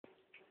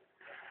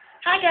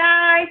Hi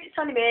guys, it's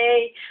only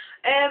me.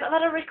 I've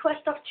had a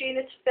request off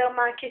Gina to film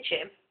my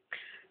kitchen,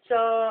 so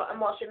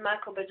I'm watching my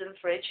cupboards and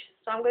fridge.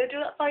 So I'm going to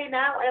do that for you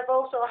now. And I've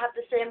also had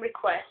the same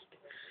request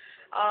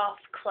of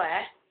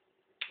Claire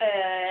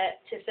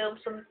to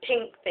film some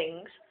pink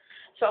things.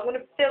 So I'm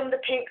going to film the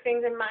pink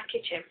things in my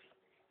kitchen.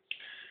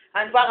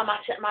 And while I'm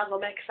at it, I might as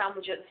well make a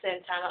sandwich at the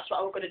same time. That's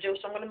what I'm going to do.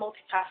 So I'm going to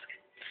multitask.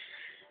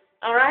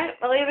 Alright,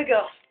 well here we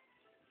go.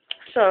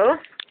 So,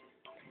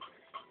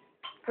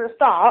 for a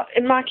start,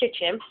 in my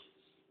kitchen,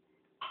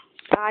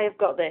 I have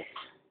got this.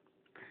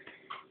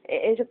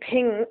 It is a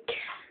pink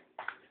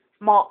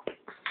mop.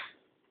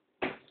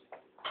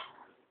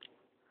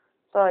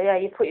 So yeah,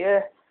 you put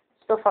your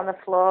stuff on the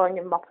floor and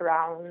you mop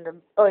around, and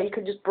or you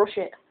can just brush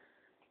it.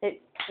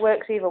 It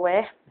works either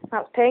way.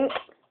 That's pink.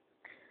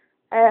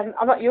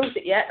 I've not used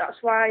it yet. That's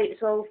why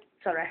it's all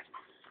sorry.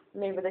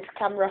 Me with this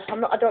camera.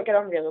 I don't get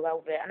on really well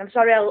with it, and I'm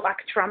sorry I look like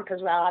a tramp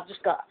as well.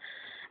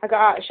 I got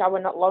out of the shower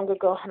not long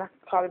ago, and I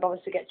can't be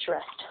bothered to get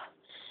dressed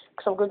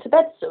because I'm going to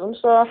bed soon.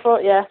 So I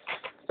thought, yeah.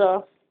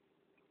 So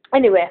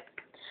anyway,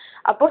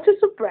 I buttered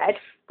some bread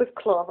with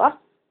clover,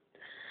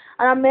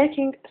 and I'm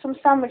making some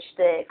sandwich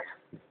steak.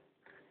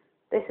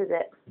 This is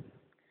it.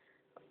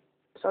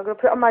 So I'm going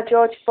to put it on my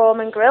George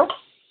Foreman grill.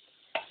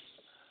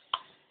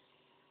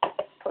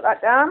 Put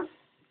that down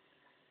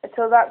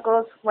until that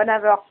goes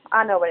whenever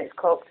I know when it's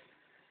cooked.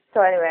 So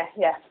anyway,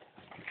 yeah.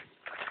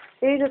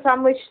 These are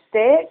sandwich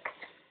steaks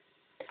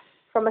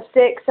from a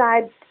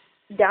steakside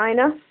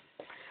diner.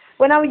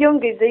 When I was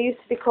younger, they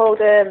used to be called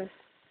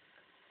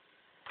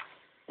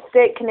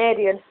steak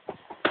Canadian.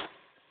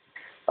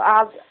 But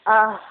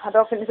I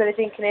don't think there's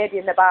anything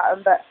Canadian about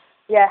them. But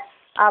yeah,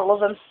 I love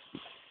them.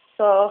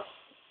 So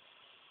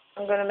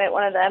I'm going to make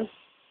one of them.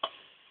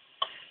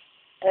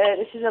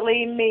 This is a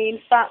lean, mean,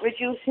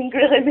 fat-reducing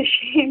grilling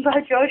machine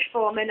by George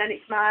Foreman, and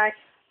it's my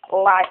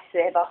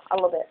lifesaver. I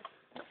love it.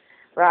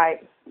 Right.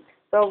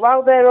 So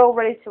while they're all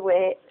ready to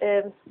wait,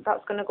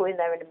 that's going to go in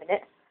there in a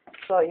minute.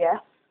 So yeah.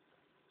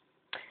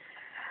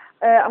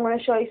 I'm going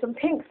to show you some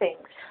pink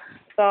things.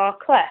 So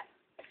Claire.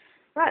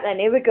 Right then,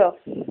 here we go.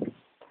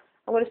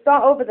 I'm going to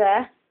start over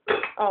there.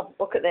 Oh,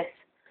 look at this.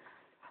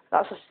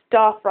 That's a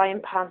star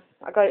frying pan.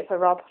 I got it for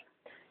Rob.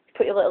 You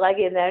put your little egg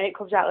in there and it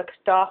comes out like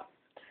a star.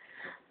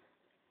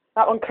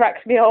 That one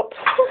cracks me up.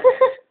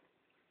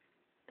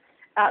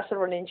 That's a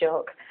running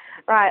joke.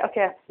 Right,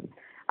 okay.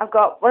 I've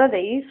got one of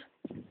these.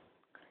 I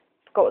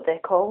forgot what they're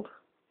called.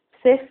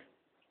 Sif.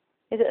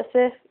 Is it a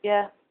Sif?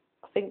 Yeah,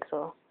 I think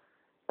so.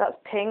 That's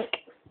pink.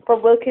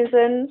 From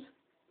Wilkinson's.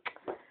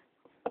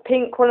 A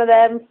pink one of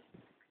them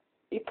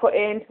you put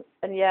in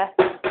and yeah,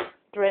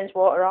 drains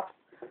water off.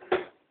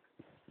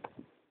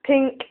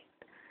 Pink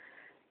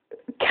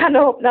can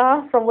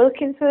opener from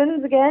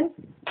Wilkinson's again.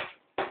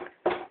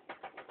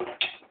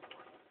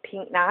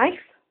 Pink knife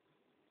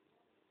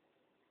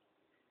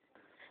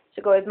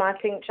to go with my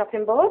pink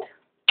chopping board.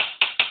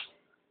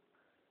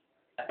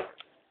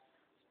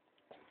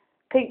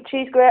 Pink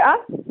cheese grater.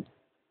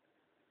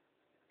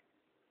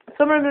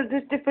 Some of them are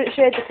just different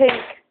shades of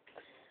pink.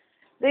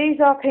 These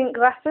are pink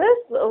glasses,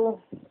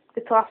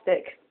 they're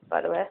plastic,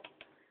 by the way.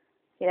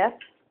 Yeah,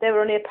 they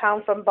were only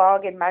 £1 from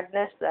Bargain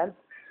Magnus then.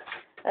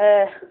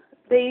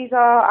 These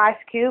are ice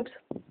cubes,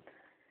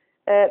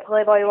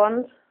 Playboy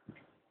ones.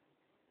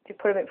 You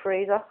put them in the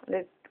freezer and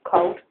they're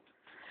cold.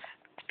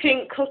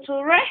 Pink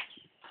cutlery.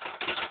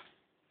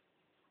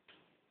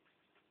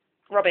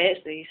 Robbie hates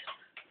these.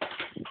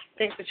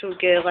 Thinks they're too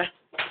girly.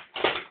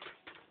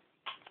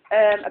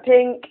 A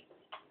pink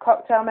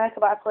cocktail maker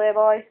by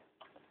Playboy.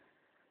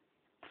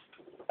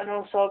 And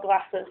also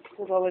glasses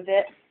to go with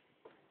it.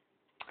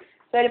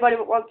 So anybody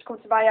that wants to come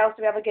to my house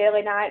to have a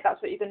girly night,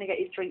 that's what you're going to get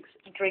your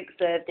drinks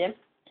served in.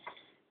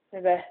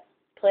 With a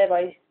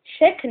Playboy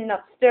shaken,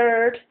 not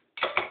stirred.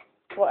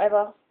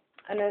 Whatever.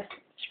 And a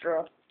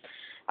straw.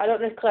 I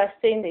don't know if Claire's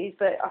seen these,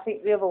 but I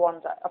think the other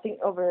ones, I think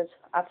others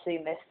have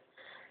seen this.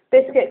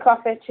 Biscuit,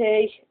 coffee,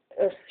 tea,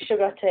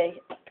 sugar tea,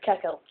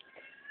 kettle,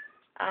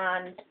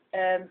 and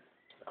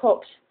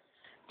cups.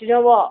 Do you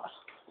know what?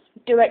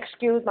 Do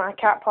excuse my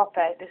cat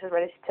Poppy. This is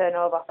ready to turn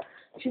over.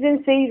 She's in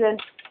season,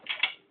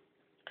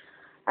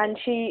 and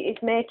she is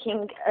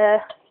making a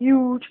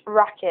huge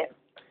racket.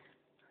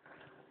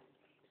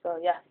 So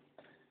yeah,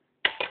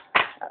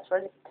 that's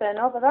ready to turn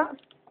over. That.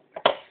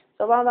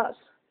 So while that's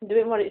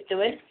doing what it's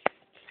doing,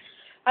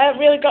 I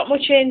haven't really got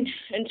much in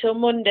until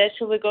Monday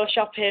till we go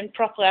shopping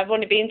properly. I've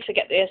only been to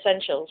get the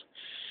essentials.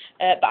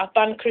 But I've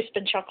banned crisp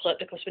and chocolate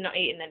because we're not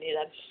eating any of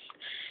them.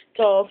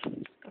 So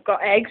I've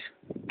got eggs.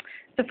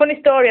 It's a funny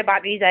story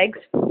about these eggs.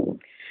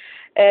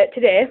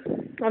 Today,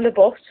 on the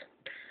bus,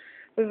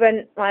 we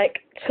went like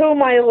 2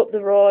 miles up the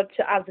road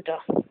to Asda.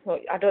 Well,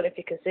 I don't know if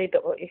you can see,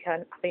 but you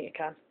can. I think you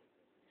can.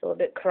 It's a little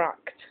bit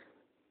cracked.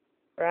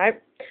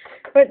 Right?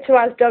 Went to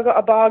Asda, got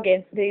a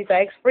bargain. These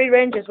eggs. Free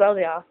range as well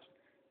they are.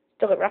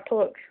 Still at wrapper,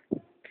 look.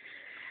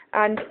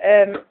 And,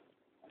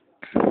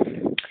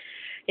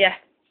 yeah.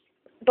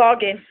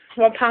 Bargain.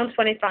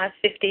 £1.25,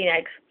 15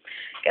 eggs.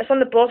 Gets on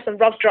the bus and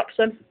Rob drops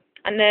them.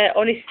 And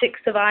only 6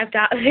 survived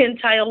out of the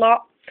entire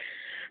lot.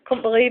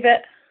 Couldn't believe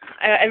it.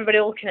 Everybody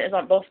looking at us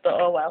like bust, but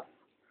oh well.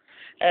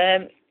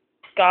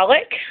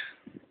 Garlic.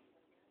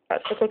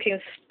 That's for cooking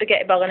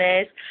spaghetti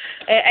bolognese.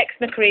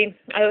 Eczema cream.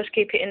 I always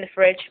keep it in the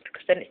fridge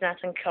because then it's nice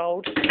and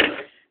cold.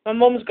 My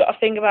mum's got a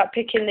thing about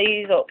picking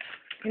these up.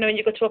 You know when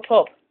you go to a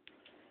pub?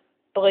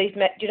 Believe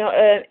me, do you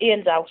know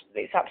Ian's house?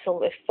 It's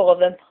absolutely full of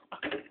them.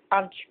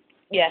 And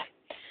yeah.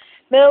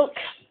 Milk.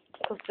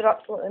 Because they're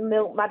absolutely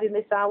milk mad in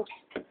this house.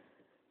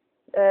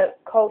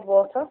 Cold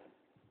water.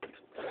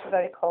 It's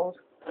very cold.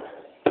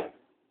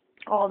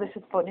 Oh, this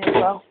is funny as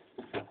well.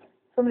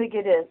 Somebody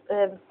did it.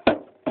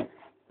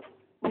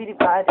 We didn't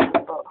buy this,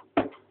 but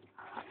I'm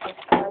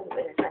surprised it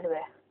didn't.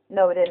 Anyway,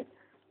 no, we didn't.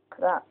 Look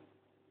at that.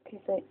 Can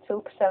you say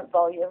 2%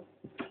 volume?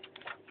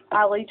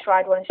 Ali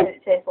tried one and she said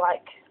it tastes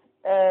like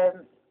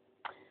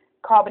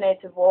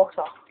carbonated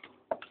water.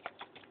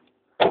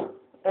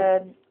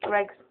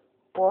 Greg's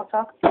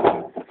water.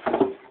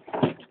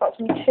 Got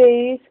some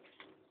cheese,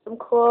 some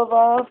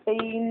clover,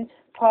 beans,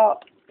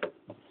 pot,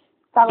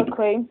 salad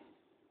cream.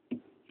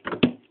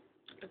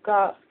 We've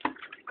got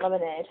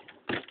lemonade.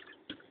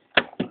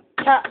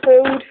 Cat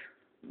food,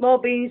 more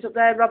beans up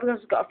there. Robin's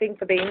got a thing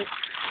for beans.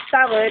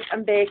 Salad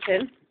and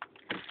bacon.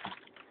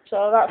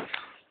 So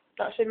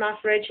that's in my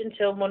fridge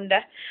until Monday.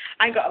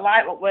 I ain't got a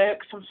light what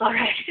works, I'm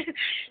sorry.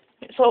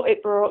 So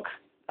it broke.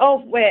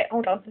 Oh wait,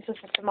 hold on, this is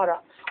for tomorrow.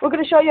 We're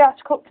going to show you how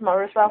to cook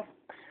tomorrow as well.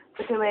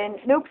 We're doing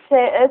new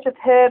potatoes with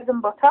herbs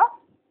and butter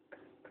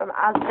from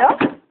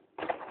Asda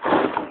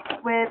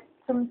with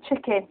some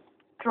chicken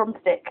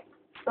drumstick.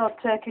 So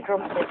turkey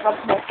drumstick.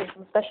 Rob's making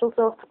some special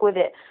sauce with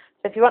it.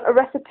 So if you want a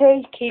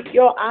recipe, keep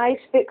your eyes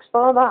fixed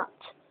for that.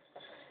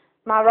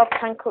 My Rob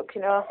can cook,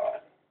 you know.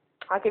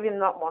 I'll give him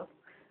that one.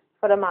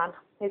 For the man.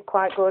 He's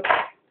quite good.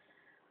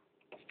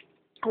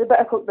 He's a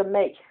better cook than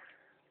me.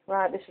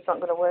 Right, this is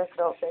not going to work, I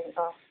don't think.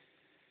 Oh,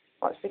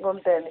 watch me go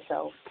and burn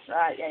myself.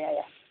 Right,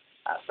 yeah.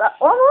 That's that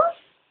one.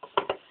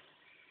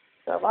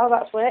 So while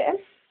that's waiting,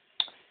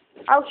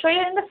 I'll show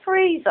you in the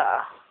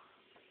freezer.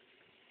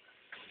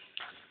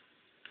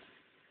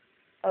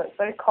 Oh, it's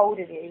very cold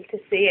in here. You can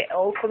see it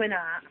all coming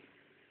out.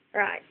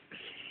 Right.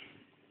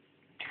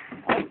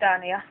 What's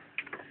down here?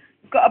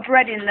 We've got a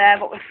bread in there,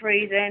 but we're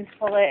freezing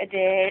for later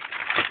date.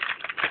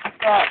 I've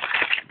got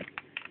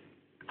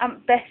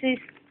Aunt Bessie's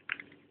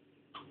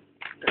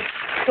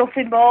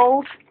stuffing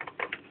balls.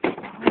 I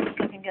wonder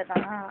if I can get that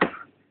out.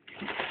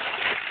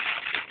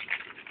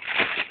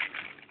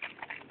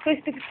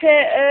 Crispy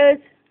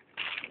potatoes,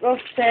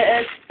 roast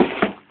potatoes,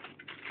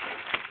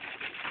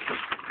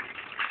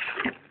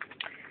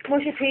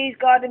 mushy peas,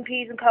 garden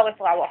peas and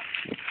cauliflower.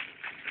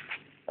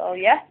 So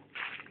yeah.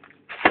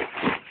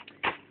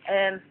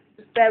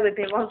 Just bear with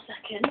me 1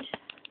 second.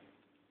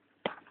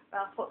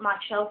 I'll put my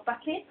shelf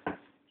back in.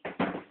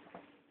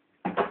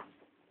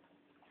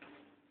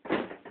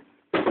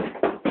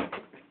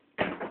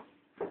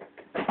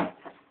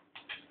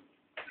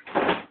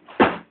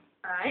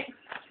 Right.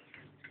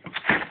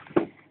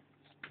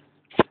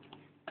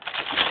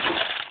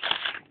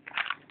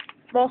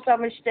 More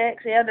sandwich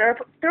steaks here.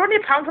 They're only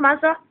 £1 from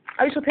Asda.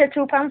 I used to pay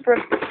 £2 for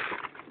them.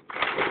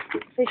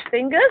 Fish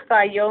fingers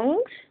by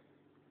Young's.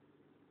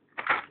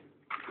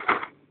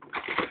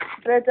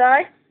 Bird's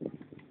eye.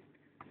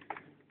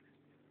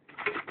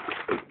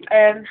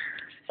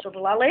 Sugar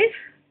lollies.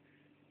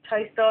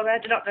 Toy Story.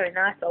 They're not very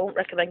nice. I won't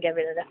recommend getting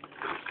rid of them.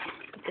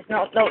 There's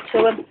no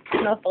to them.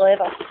 There's no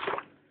flavour.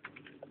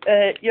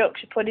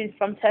 Yorkshire puddings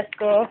from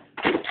Tesco.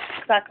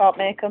 Because I can't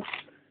make them.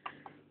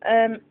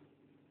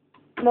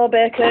 More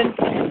bacon.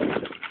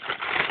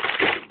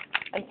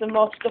 And some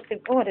more stuffing.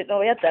 Oh, I didn't know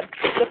we had them.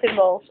 Stuffing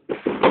balls.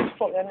 I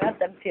thought we only had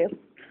them few.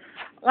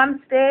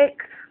 Lamb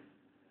steaks.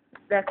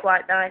 They're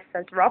quite nice,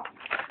 says Rob.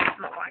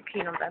 I'm not quite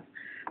keen on them.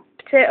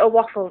 Potato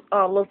waffles.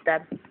 Oh, I love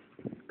them.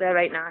 They're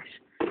right nice.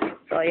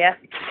 So yeah.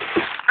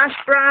 Hash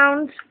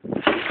browns.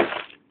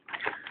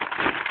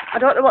 I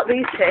don't know what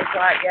these taste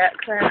like yet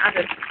because I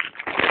haven't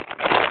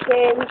had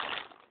them.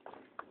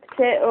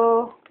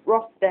 Potato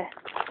roaster.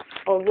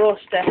 Or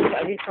roaster,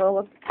 whatever you call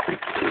them.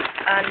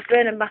 And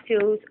Bernard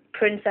Matthews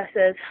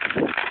princesses.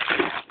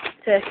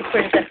 Turkey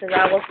princesses,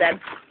 I love them.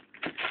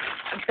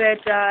 And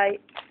bird's eye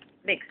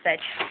mixed veg.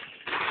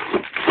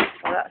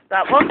 So that's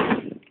that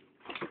one.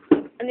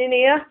 And in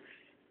here,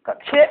 got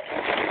chips.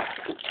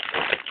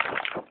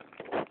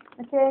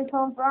 McCain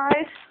corn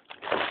fries.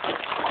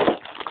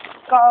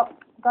 Got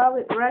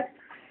garlic bread.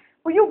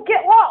 Will you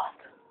get lost?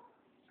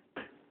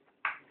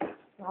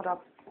 Hold on.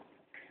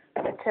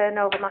 I'm going to turn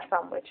over my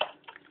sandwich.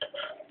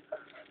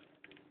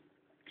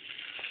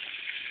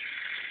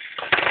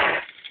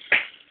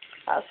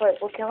 That's what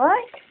it's looking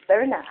like.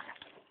 Very nice.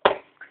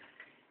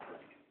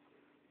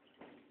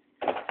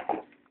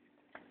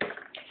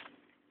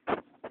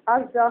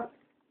 Asda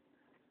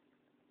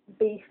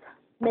beef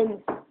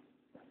mince.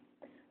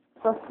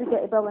 Plus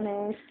spaghetti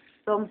bolognese.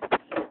 Some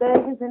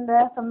burgers in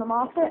there from the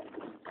market.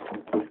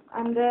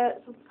 And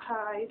some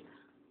pies.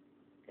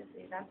 You can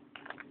see them.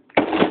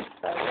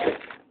 So,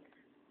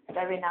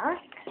 very nice.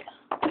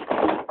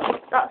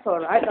 That's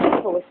alright.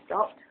 That's fully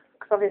stocked.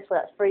 because obviously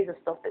that's freezer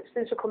stuff. But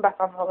since we come back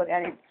on holiday, I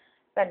haven't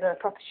been done a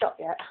proper shop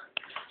yet.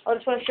 I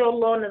just want to show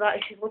Lorna that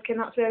if she's looking,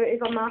 that's where it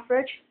is on my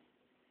fridge.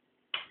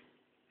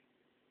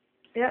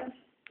 Yep.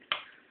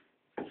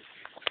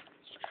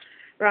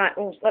 Right,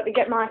 well, let me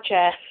get my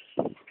chair.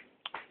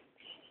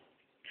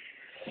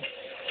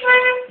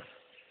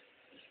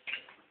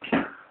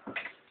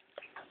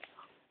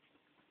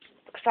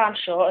 Because I'm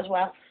short as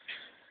well.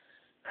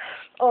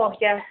 Oh,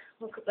 yeah,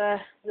 look at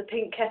the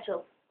pink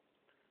kettle.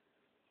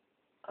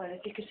 Oh,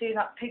 if you can see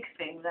that pig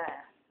thing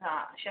there,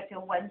 that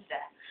Sheffield Wednesday,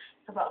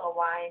 a bottle of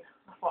wine.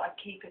 I thought I'd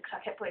keep it because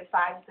I kept putting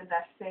fivers in there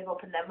to save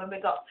up, and then when we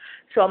got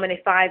so many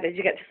fivers,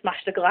 you get to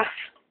smash the glass.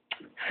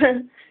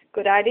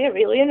 Good idea,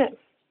 really, isn't it?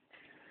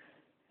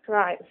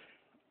 Right.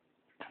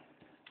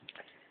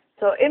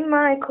 So in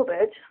my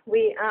cupboard,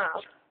 we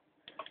have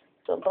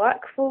some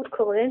black food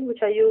colouring,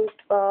 which I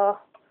used for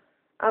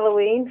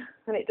Halloween,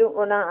 and it don't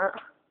run out.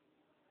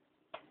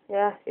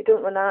 Yeah, it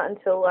don't run out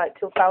until like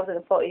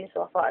 2014,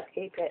 so I thought I'd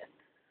keep it.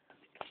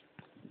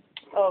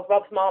 Oh,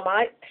 Rob's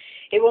Marmite.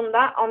 He won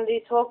that on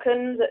the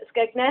tokens at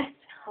Skegness.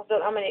 I don't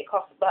know how many it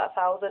cost, about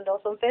 1,000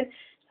 or something.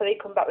 So he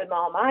come back with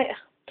Marmite.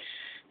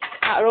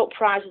 Out of all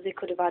prizes he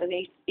could have had, and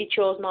he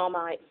chose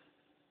Marmite.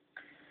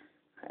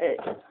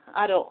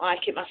 I don't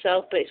like it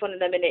myself, but it's one of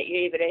them in it. You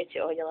either hate it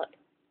or you like,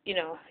 you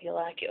know, you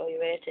like it or you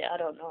hate it. I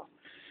don't know,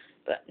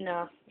 but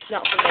no, it's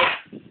not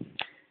for me.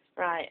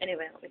 Right.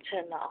 Anyway, let me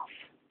turn that off.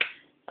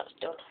 That's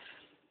done.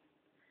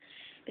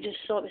 I just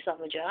sort this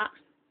sandwich out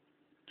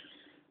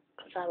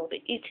because I will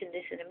be eating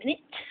this in a minute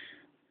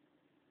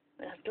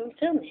when I've done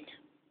filming.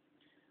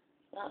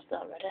 That's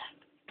that ready.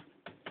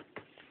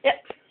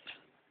 Yep.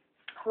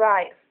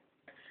 Right.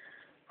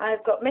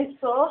 I've got mint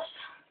sauce,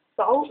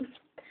 salt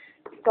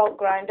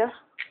grinder,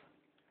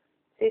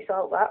 sea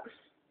salt that,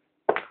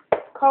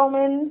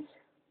 Coleman's,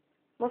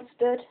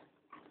 mustard,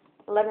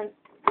 lemon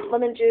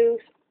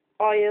juice,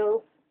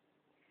 oil,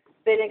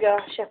 vinegar,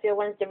 Sheffield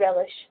Wednesday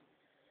relish.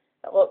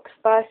 That looks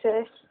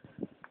spicy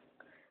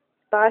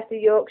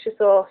Yorkshire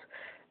sauce,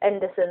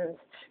 Henderson's.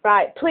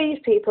 Right, please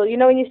people, you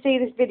know when you see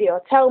this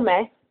video, tell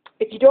me,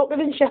 if you don't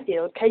live in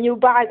Sheffield, can you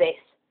buy this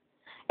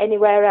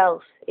anywhere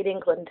else in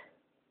England?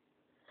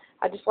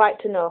 I'd just like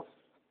to know.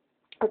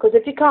 Because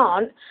if you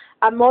can't,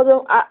 I'm more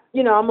than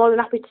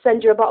happy to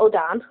send you a bottle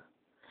down.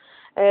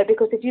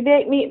 Because if you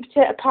make meat and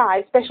potato pie,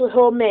 especially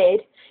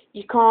homemade,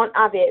 you can't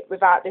have it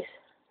without this,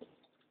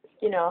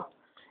 you know,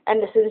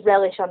 Henderson's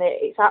relish on it.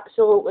 It's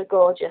absolutely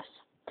gorgeous.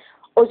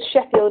 Us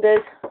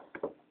Sheffielders,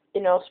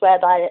 you know, swear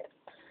by it.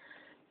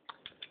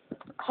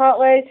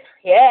 Hartley's,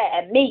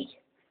 yeah, me.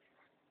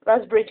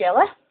 Raspberry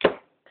jelly.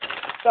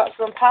 Got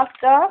some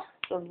pasta,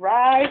 some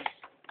rice,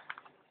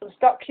 some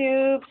stock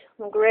cubes,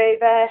 some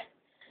gravy.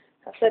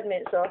 I've said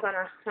mint sauce,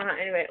 haven't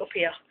I? Anyway, up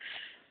here.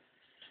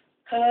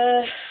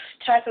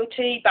 Typho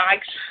tea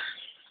bags.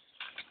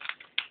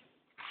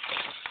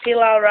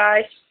 Pilau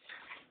rice.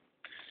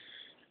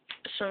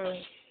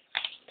 Some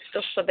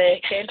stuff for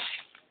baking.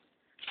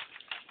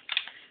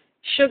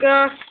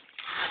 Sugar.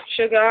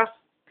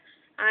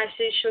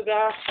 Icy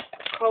sugar.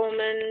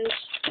 Coleman's.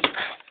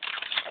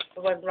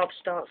 When Rob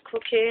starts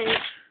cooking.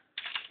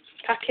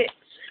 Packets.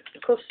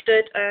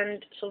 Custard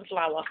and some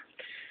flour.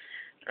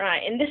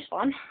 Right, in this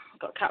one, I've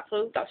got cat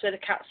food. That's where the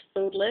cat's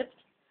food live.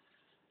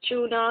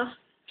 Tuna,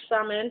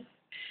 salmon,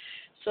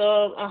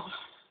 some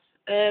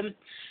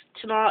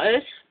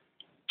tomatoes,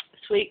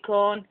 sweet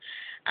corn,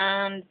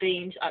 and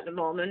beans at the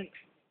moment.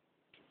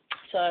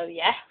 So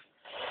yeah.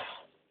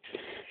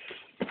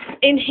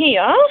 In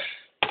here,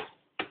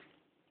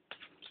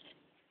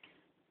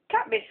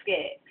 cat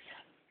biscuits.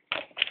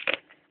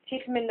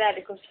 Keep them in there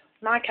because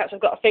my cats have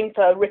got a thing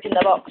for ripping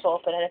the box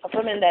open, and if I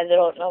put them in there, they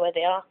don't know where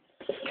they are.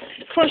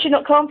 Crunchy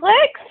nut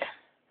cornflakes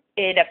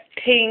in a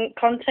pink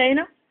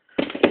container.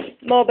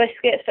 More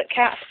biscuits for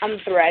cats and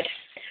bread.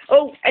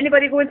 Oh,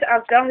 anybody going to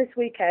Asda this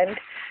weekend?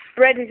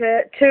 Bread is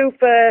a 2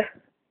 for.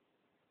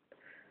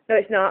 No,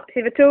 it's not. It's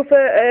either 2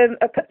 for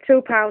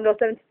 £2 or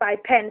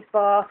 75p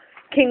for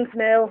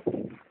Kingsmill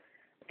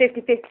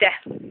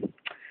 50/50.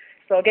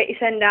 So get your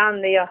send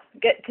down there.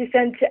 Get to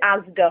send to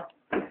Asda.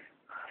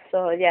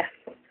 So yeah.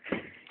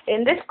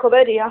 In this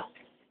cupboard here,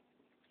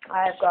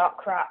 I've got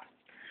crap.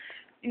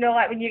 You know,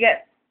 like when you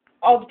get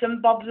odds and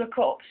bobs of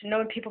cups, you know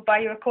when people buy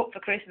you a cup for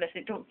Christmas,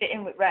 it don't fit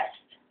in with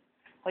rest.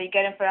 Or you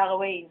get them for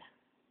Halloween.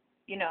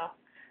 You know,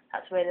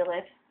 that's where they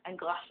live. And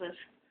glasses.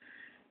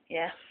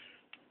 Yeah.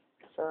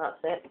 So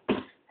that's it.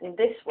 In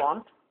this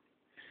one,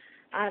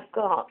 I've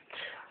got,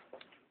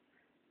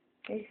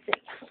 let me see,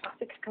 I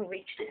think I can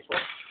reach this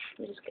one.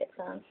 Let me just get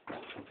down.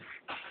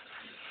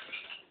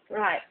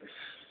 Right.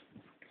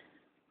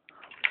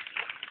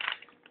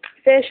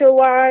 Facial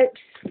wipes.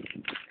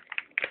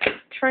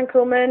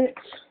 Tranquil Mint,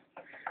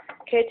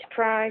 Katie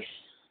Price,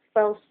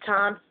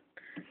 Felstown,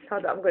 how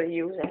that I'm going to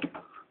use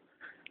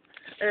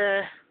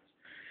it.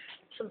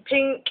 Some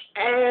pink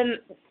hair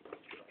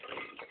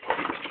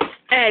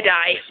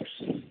dye.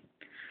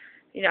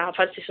 You know, I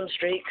fancy some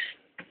streaks.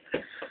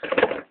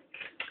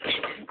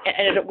 It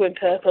ended up going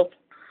purple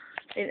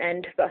in the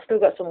end, but I still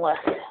got some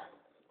left.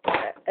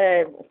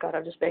 God,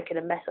 I'm just making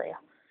a mess here.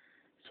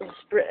 Some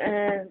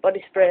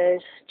body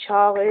sprays,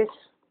 Charlie's,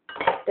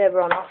 they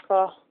were on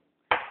offer.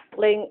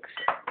 Lynx,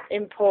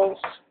 Impulse,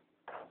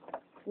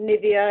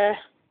 Nivea,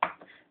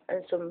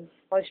 and some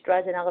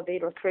moisturising aloe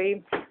vera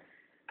cream.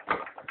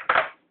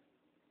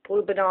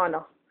 Blue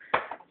banana,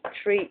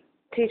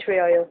 tea tree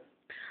oil.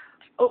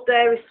 Up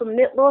there is some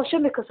knit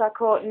lotion because I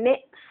caught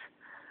knits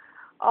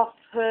off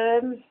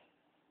some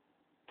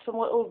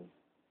little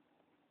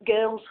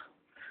girls.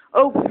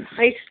 Oh,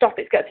 I need to stop,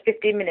 it's got to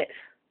 15 minutes.